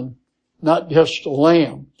lion, not just a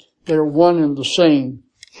lamb. They're one and the same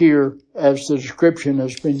here as the description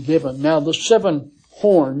has been given. Now the 7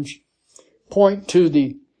 horns point to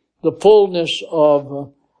the fullness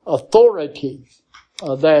of authority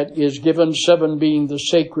that is given, 7 being the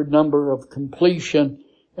sacred number of completion,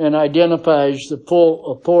 and identifies the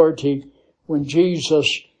full authority. When Jesus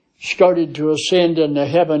started to ascend into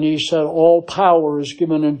heaven, he said, all power is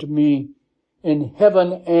given unto me in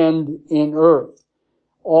heaven and in earth.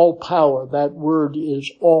 All power, that word is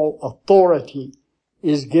all authority,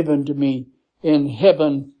 is given to me in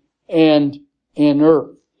heaven and in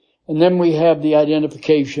earth. And then we have the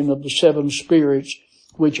identification of the 7 spirits,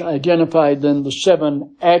 which identify then the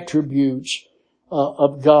 7 attributes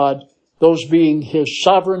of God, those being his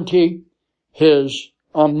sovereignty, his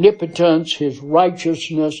omnipotence, his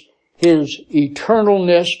righteousness, his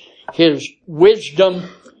eternalness, his wisdom,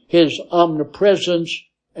 his omnipresence,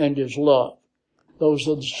 and his love. Those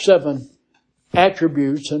are the 7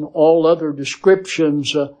 attributes, and all other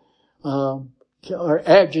descriptions or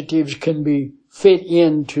adjectives can be fit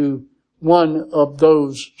into one of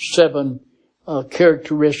those 7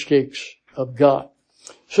 characteristics of God.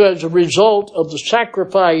 So as a result of the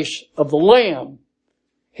sacrifice of the Lamb,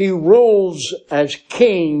 he rules as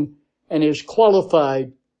king and is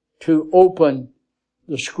qualified to open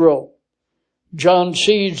the scroll. John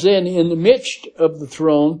sees then in the midst of the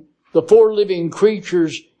throne the 4 living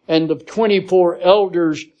creatures and the 24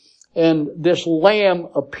 elders, and this Lamb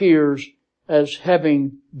appears as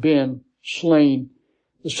having been slain.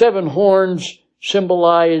 The 7 horns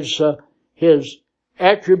symbolize his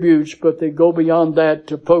attributes, but they go beyond that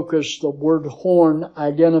to focus. The word horn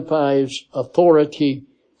identifies authority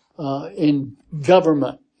in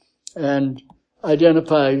government and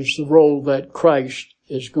identifies the role that Christ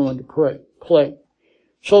is going to play.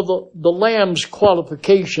 So the Lamb's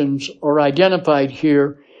qualifications are identified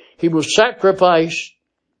here. He was sacrificed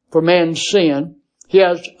for man's sin. He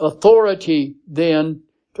has authority then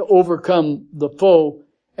to overcome the foe,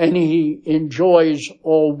 and he enjoys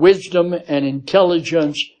all wisdom and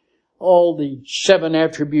intelligence. All the 7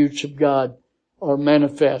 attributes of God are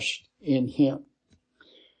manifest in him.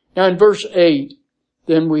 Now in verse 8,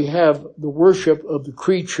 then we have the worship of the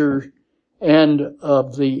creature and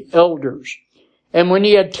of the elders. And when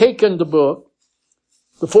he had taken the book,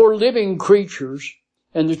 the 4 living creatures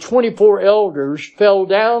and the 24 elders fell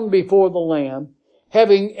down before the Lamb,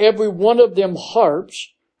 having every one of them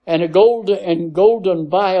harps and golden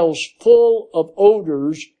vials full of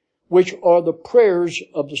odors, which are the prayers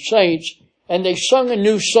of the saints. And they sung a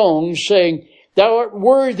new song, saying, Thou art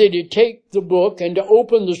worthy to take the book and to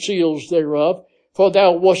open the seals thereof, for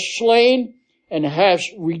thou wast slain and hast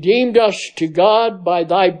redeemed us to God by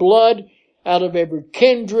thy blood out of every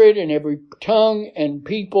kindred and every tongue and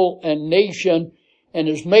people and nation, and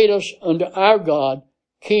has made us unto our God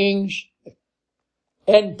kings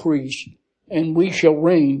and priests, and we shall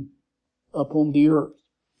reign upon the earth.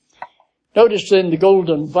 Notice then the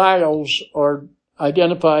golden vials are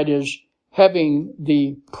identified as having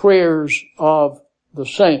the prayers of the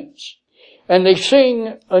saints. And they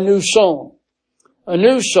sing a new song. A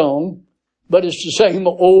new song, but it's the same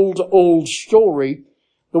old story.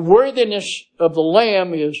 The worthiness of the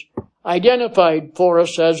Lamb is identified for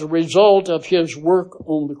us as a result of his work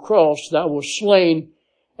on the cross that was slain,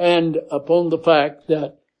 and upon the fact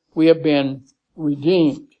that we have been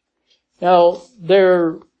redeemed. Now,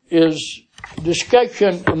 there is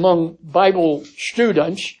discussion among Bible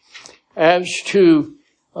students as to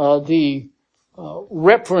the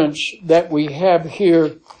reference that we have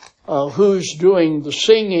here. Who's doing the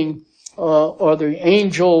singing? Are the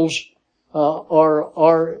angels?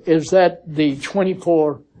 Or is that the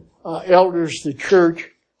 24 elders, the church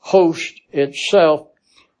host itself?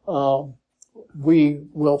 We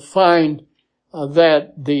will find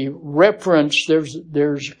that the reference,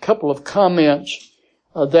 there's a couple of comments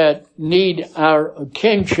that need our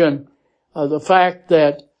attention. The fact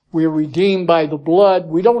that we're redeemed by the blood,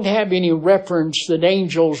 we don't have any reference that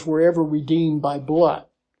angels were ever redeemed by blood.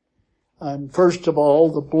 And first of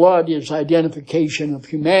all, the blood is identification of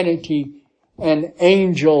humanity, and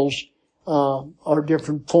angels are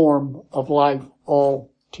different form of life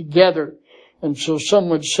altogether. And so some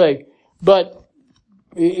would say, but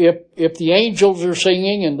if the angels are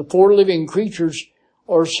singing and the 4 living creatures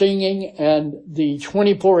are singing and the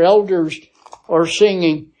 24 elders are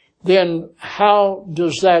singing, then how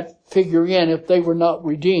does that figure in if they were not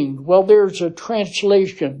redeemed? Well, there's a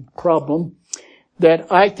translation problem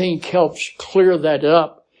that I think helps clear that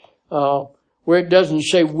up, where it doesn't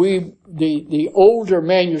say the older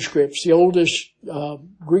manuscripts, the oldest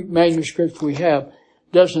Greek manuscripts we have,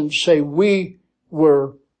 doesn't say we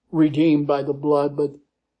were redeemed by the blood, but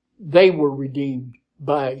they were redeemed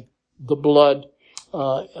by the blood.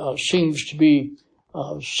 Seems to be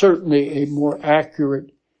certainly a more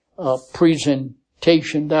accurate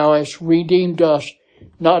presentation. Thou hast redeemed us,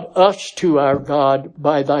 not us to our God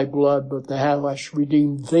by thy blood, but thou hast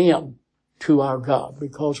redeemed them to our God,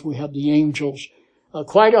 because we have the angels,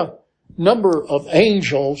 quite a number of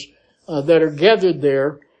angels that are gathered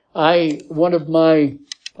there. One of my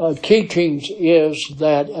teachings is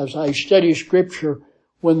that as I study Scripture,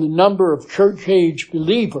 when the number of church age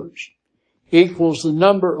believers equals the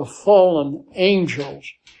number of fallen angels,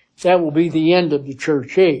 that will be the end of the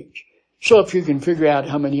church age. So if you can figure out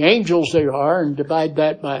how many angels there are and divide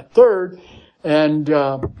that by a third and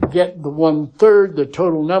get the 1/3, the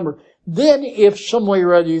total number, then if some way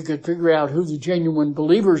or other you could figure out who the genuine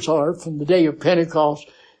believers are from the day of Pentecost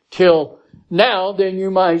till now, then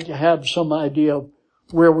you might have some idea of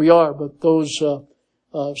where we are. But those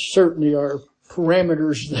certainly are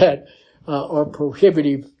parameters that are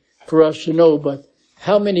prohibitive for us to know. But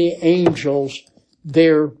how many angels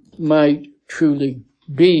there might truly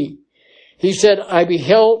be? He said, I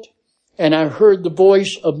beheld and I heard the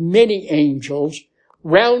voice of many angels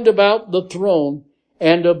round about the throne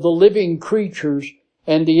and of the living creatures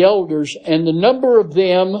and the elders, and the number of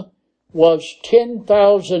them was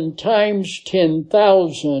 10,000 times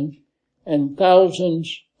 10,000 and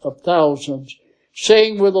thousands of thousands,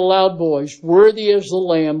 saying with a loud voice, "Worthy is the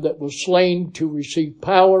Lamb that was slain to receive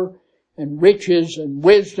power and riches and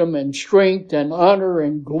wisdom and strength and honor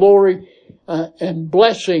and glory and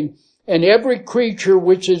blessing. And every creature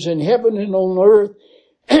which is in heaven and on earth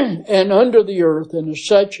and under the earth, and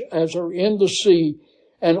such as are in the sea,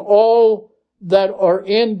 and all that are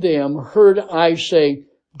in them, heard I say,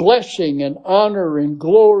 blessing and honor and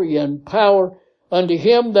glory and power unto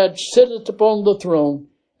him that sitteth upon the throne,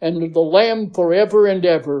 and to the Lamb forever and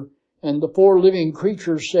ever." And the 4 living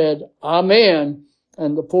creatures said, Amen.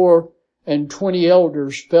 And the 24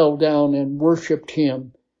 elders fell down and worshipped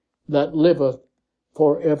him that liveth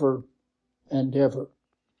forever and ever.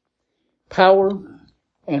 Power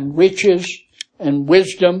and riches and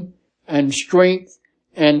wisdom and strength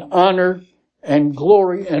and honor and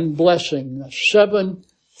glory and blessing. A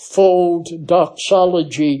 7-fold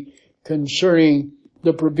doxology concerning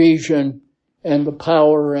the provision and the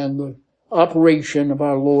power and the operation of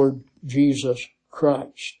our Lord Jesus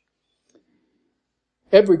Christ.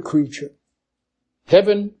 Every creature,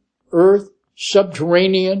 heaven, earth,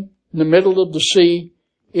 subterranean, in the middle of the sea,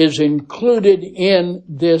 is included in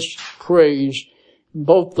this praise.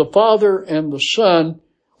 Both the Father and the Son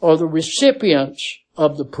are the recipients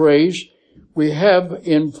of the praise. We have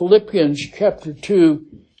in Philippians chapter 2,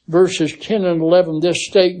 verses 10 and 11, this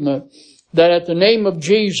statement, that at the name of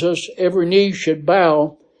Jesus every knee should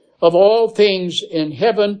bow, of all things in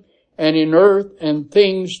heaven and in earth and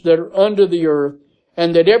things that are under the earth,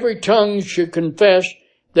 and that every tongue should confess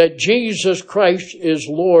that Jesus Christ is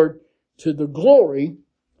Lord, to the glory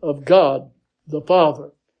of God the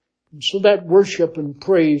Father. And so that worship and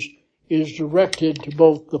praise is directed to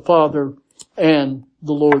both the Father and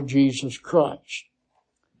the Lord Jesus Christ.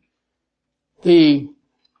 The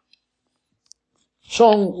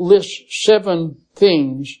song lists 7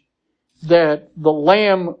 things that the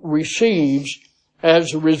Lamb receives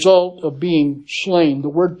as a result of being slain. The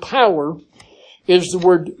word power is the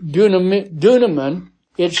word dunamin.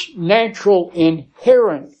 It's natural,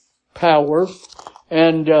 inherent power,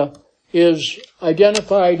 and is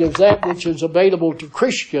identified as that which is available to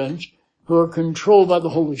Christians who are controlled by the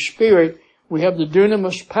Holy Spirit. We have the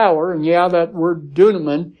dunamis power, and that word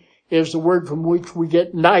dunamin is the word from which we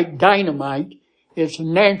get dynamite. It's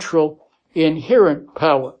natural, inherent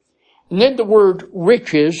power. And then the word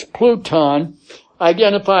riches, Pluton,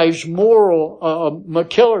 identifies material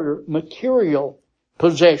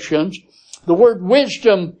possessions. The word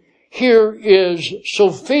wisdom here is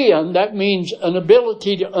Sophian. That means an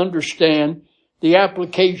ability to understand, the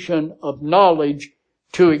application of knowledge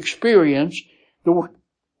to experience. The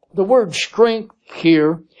word strength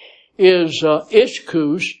here is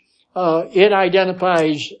ischus. It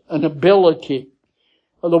identifies an ability.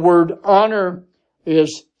 The word honor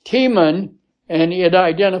is timon, and it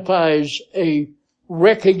identifies a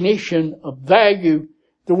recognition of value.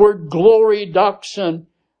 The word glory, doxon,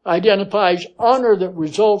 identifies honor that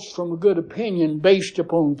results from a good opinion based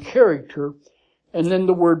upon character. And then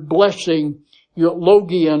the word blessing,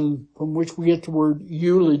 eulogion, from which we get the word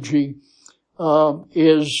eulogy,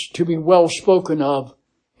 is to be well spoken of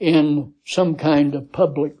in some kind of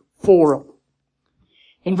public forum.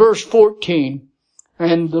 In verse 14,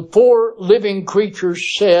 and the 4 living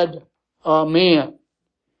creatures said, Amen.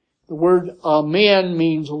 The word Amen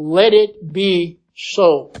means let it be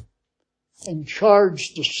so, and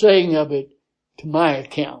charge the saying of it to my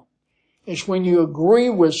account. It's when you agree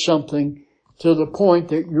with something to the point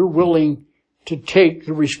that you're willing to take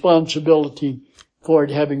the responsibility for it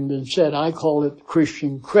having been said. I call it the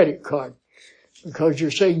Christian credit card, because you're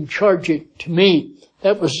saying charge it to me.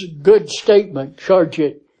 That was a good statement, charge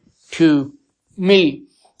it to me.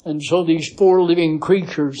 And so these 4 living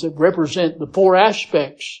creatures that represent the 4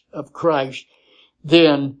 aspects of Christ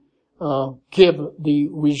then give the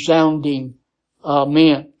resounding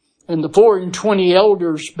Amen. And the 24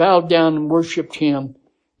 elders bowed down and worshipped him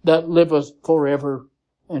that liveth forever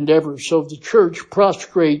and ever. So the church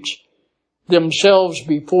prostrates themselves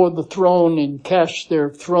before the throne and casts their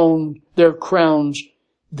crowns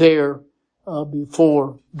there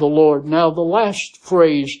before the Lord. Now the last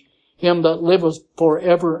phrase, him that liveth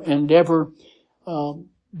forever and ever,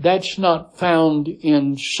 that's not found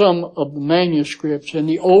in some of the manuscripts. In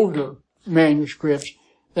the older manuscripts,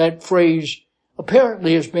 that phrase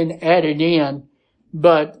apparently has been added in,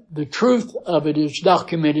 but the truth of it is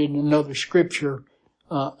documented in another scripture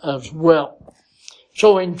as well.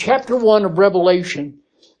 So in chapter 1 of Revelation,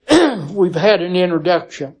 we've had an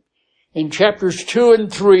introduction. In chapters 2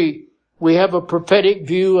 and 3, We have a prophetic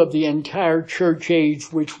view of the entire church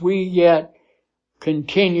age, which we yet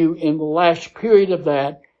continue in the last period of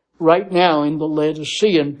that, right now in the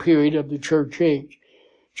Laodicean period of the church age.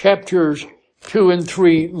 Chapters 2 and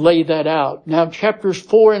 3 lay that out. Now chapters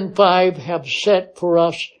 4 and 5 have set for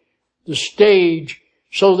us the stage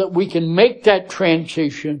so that we can make that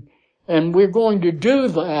transition, and we're going to do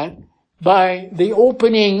that by the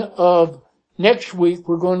opening of next week.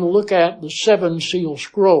 We're going to look at the 7-seal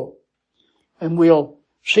scroll, and we'll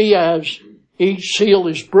see as each seal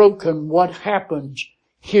is broken what happens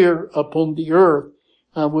here upon the earth.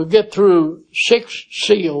 We'll get through 6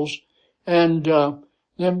 seals, and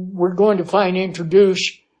then we're going to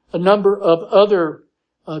introduce a number of other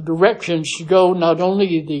directions to go, not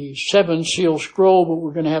only the 7-seal scroll, but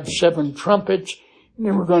we're going to have 7 trumpets, and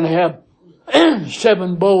then we're going to have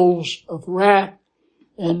 7 bowls of wrath,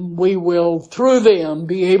 and we will, through them,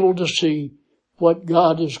 be able to see what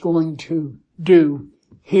God is going to do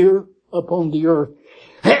here upon the earth.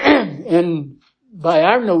 And by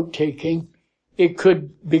our note-taking, it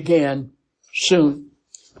could begin soon,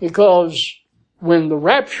 because when the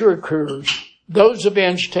rapture occurs, those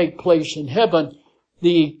events take place in heaven.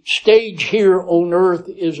 The stage here on earth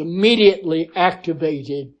is immediately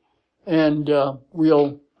activated, and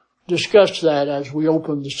we'll discuss that as we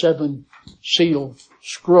open the 7-seal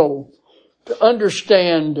scroll. To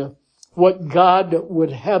understand what God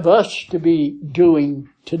would have us to be doing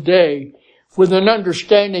today, with an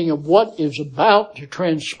understanding of what is about to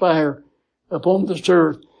transpire upon this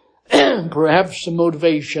earth, perhaps the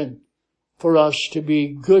motivation for us to be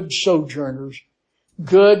good sojourners,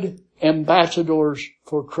 good ambassadors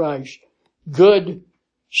for Christ, good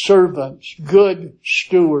servants, good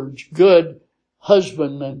stewards, good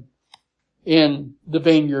husbandmen in the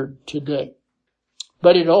vineyard today.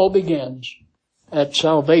 But it all begins at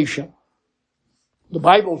salvation. The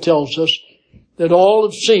Bible tells us that all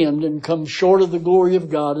have sinned and come short of the glory of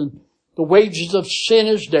God, and the wages of sin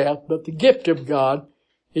is death, but the gift of God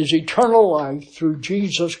is eternal life through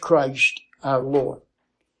Jesus Christ our Lord.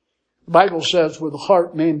 The Bible says, with the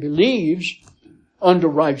heart man believes unto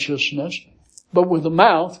righteousness, but with the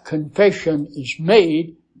mouth confession is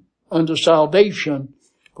made unto salvation.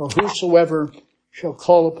 For whosoever shall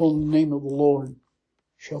call upon the name of the Lord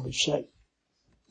shall be saved.